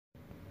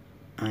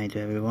Hi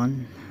to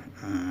everyone,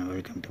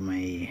 welcome to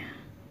my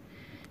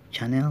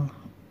channel,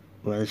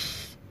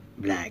 was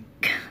vlog.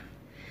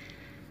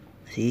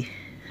 See,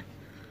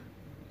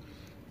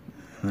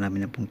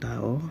 marami na pong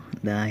tao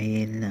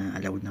dahil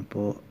allowed na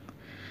po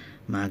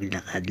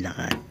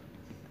maglakad-lakad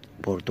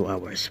for 2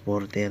 hours,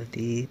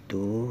 4:30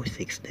 to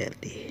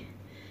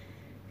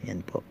 6:30.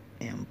 Yan po,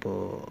 yan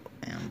po,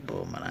 yan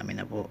po, marami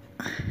na po.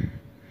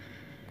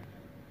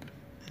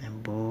 Yan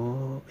po,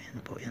 yan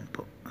po, yan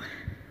po.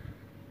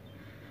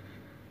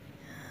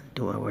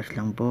 2 hours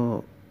lang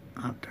po.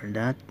 After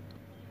that,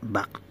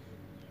 back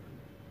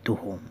to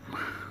home.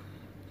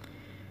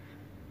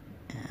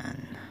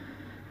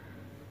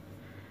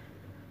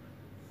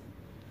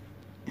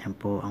 Yan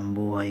po ang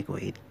buhay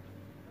Kuwait.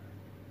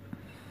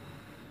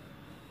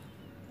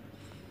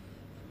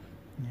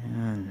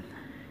 Yan.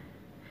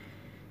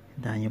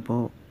 Hintahan nyo po,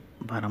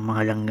 parang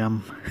mga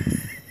langgam.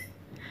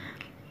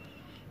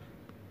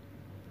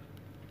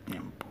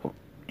 Yan po,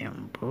 yan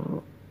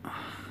po,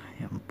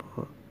 yan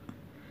po.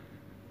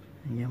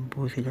 Yan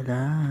po sila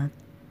lahat.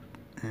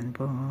 Yan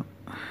po.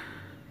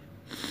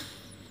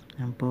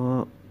 Yan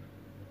po.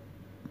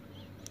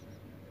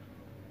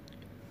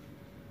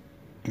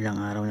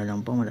 Ilang araw na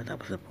lang po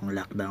matatapos na pong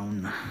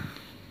lockdown.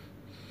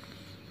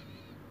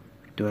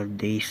 12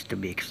 days to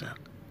be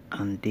exact,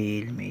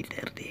 until May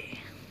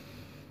 30.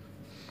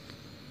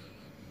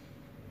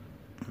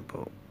 Yan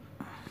po.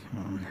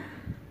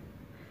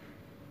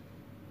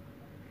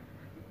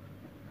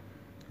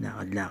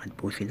 Lakad-lakad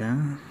po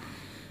sila.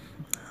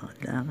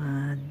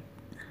 Lakad-lakad.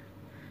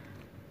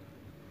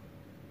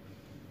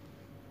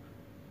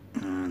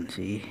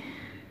 See,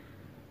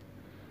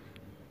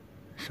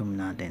 zoom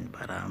natin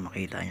para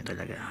makita nyo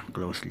talaga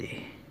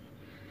closely.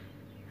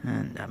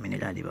 Dami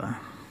nila, di ba?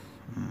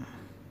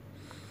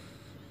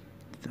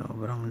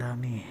 Sobrang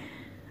dami.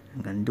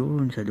 Hanggang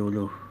doon sa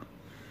dulo.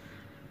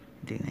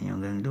 Tingnan nyo,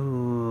 hanggang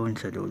doon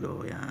sa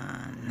dulo.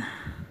 Yan.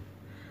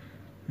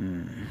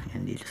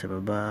 Yan dito sa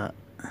baba.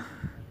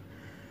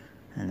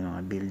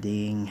 Mga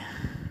building.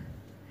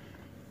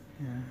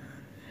 Yan.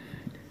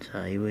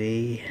 Sa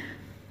highways.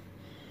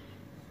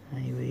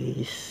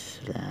 Highways.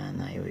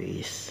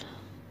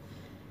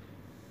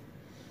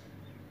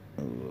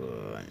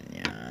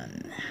 Yan.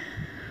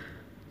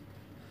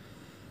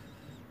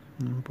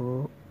 Yan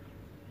po.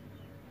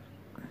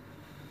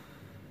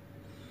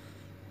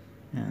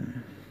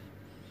 Yan.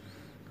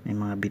 May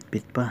mga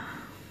bit-bit pa.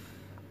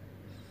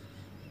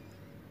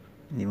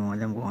 Hindi mo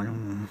alam kung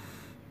anong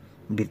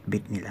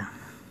bit-bit nila.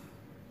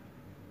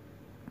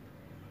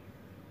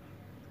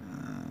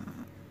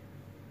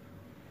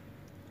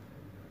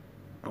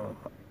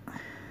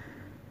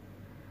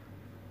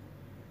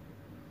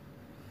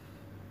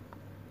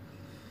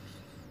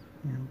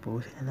 Yan po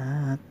sila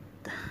lahat.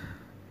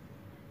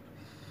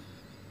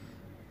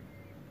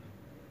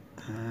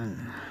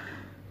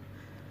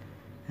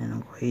 Yan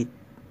ang Kuwait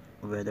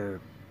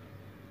weather.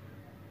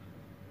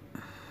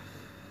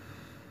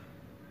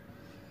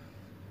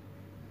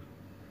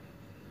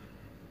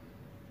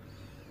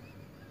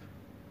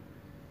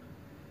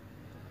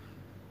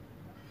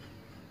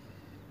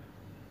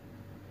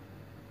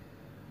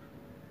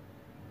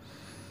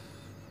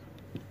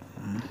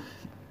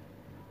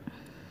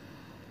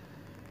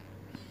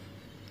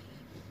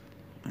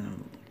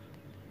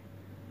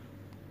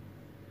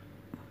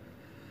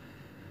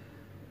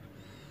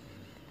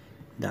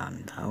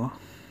 Daming tao,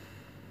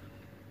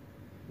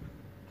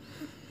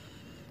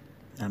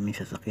 daming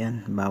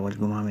sasakyan. Bawal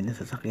gumamit ng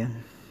sasakyan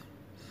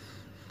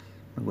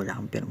pag wala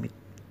kang permit.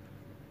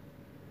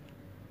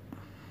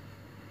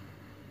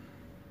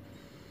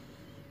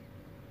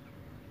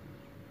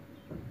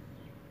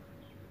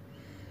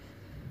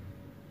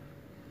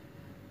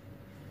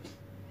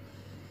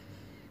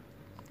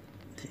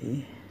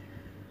 See,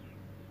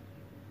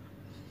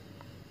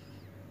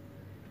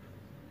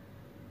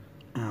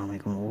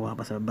 may kumukuha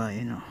pa sa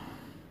bahay, no?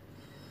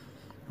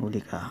 Huli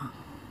ka.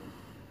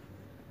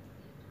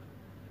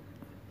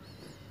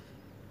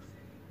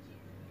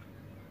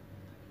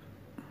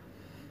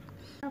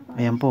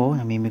 Ayan po,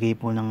 namimigay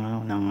po ng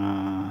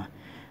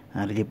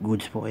relief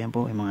goods po. Ayan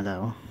po yung mga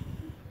tao.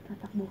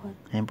 Tatakbuhan.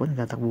 Ayan po,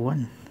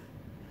 nagtatakbuhan.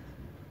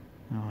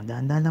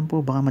 Daan-daan lang po,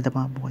 baka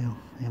madapa po kayo.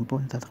 Ayan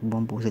po,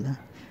 nagtatakbuhan po sila.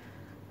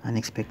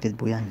 Unexpected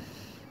po yan.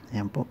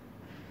 Ayan po.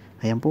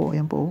 Ayan po,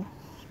 ayan po.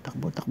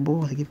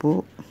 Takbo, sige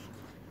po.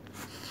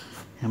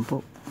 Ayan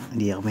po.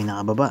 Hindi ako may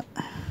nakababa.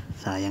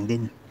 Sayang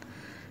din.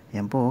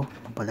 Ayan po,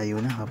 papalayo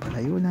na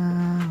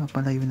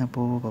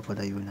po.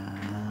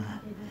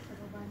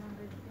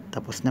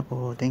 Tapos na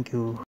po. Thank you.